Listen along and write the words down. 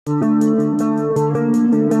Hello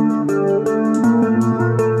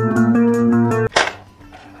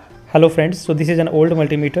friends, so this is an old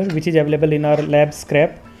multimeter which is available in our lab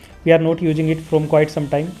scrap. We are not using it from quite some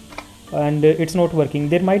time and it's not working.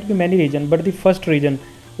 There might be many reasons, but the first reason,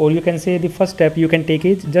 or you can say the first step you can take,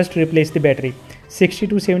 is just replace the battery. 60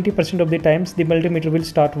 to 70% of the times the multimeter will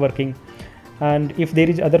start working, and if there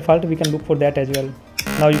is other fault we can look for that as well.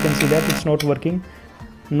 Now you can see that it's not working.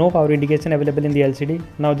 No power indication available in the LCD.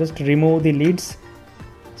 Now just remove the leads.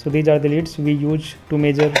 So these are the leads we use to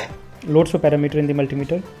measure lots of parameter in the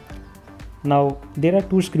multimeter. Now there are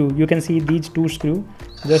two screws. You can see these two screws.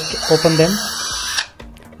 Just open them.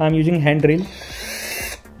 I am using hand drill.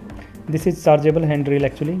 This is chargeable hand drill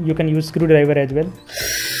actually. You can use screwdriver as well.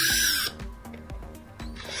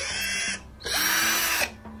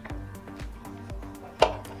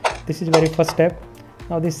 This is very first step.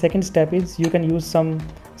 Now the second step is you can use some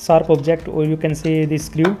sharp object, or you can say the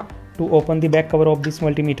screw, to open the back cover of this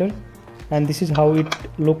multimeter, and this is how it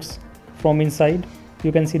looks from inside.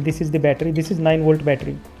 You can see this is the battery. This is 9-volt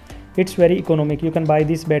battery. It's very economic. You can buy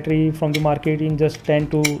this battery from the market in just 10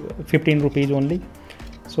 to 15 rupees only.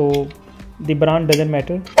 So the brand doesn't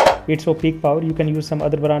matter. It's for peak power. You can use some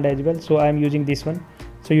other brand as well. So I am using this one.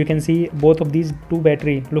 So you can see both of these two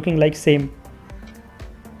battery looking like same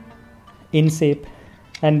in shape.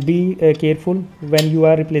 And be careful when you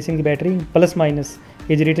are replacing the battery. Plus minus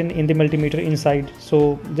is written in the multimeter inside.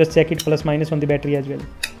 So just check it, plus minus on the battery as well.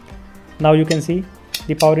 Now you can see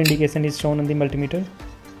the power indication is shown on the multimeter.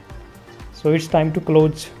 So it's time to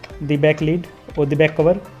close the back lid or the back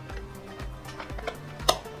cover.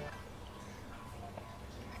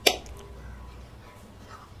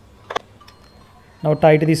 Now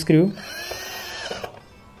tight the screw.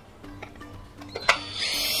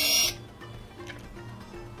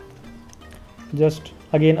 Just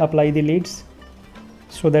again apply the leads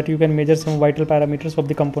so that you can measure some vital parameters of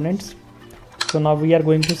the components. So now we are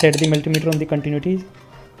going to set the multimeter on the continuity.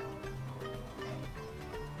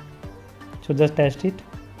 So just test it.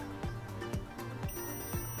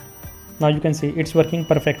 Now you can see it's working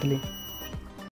perfectly.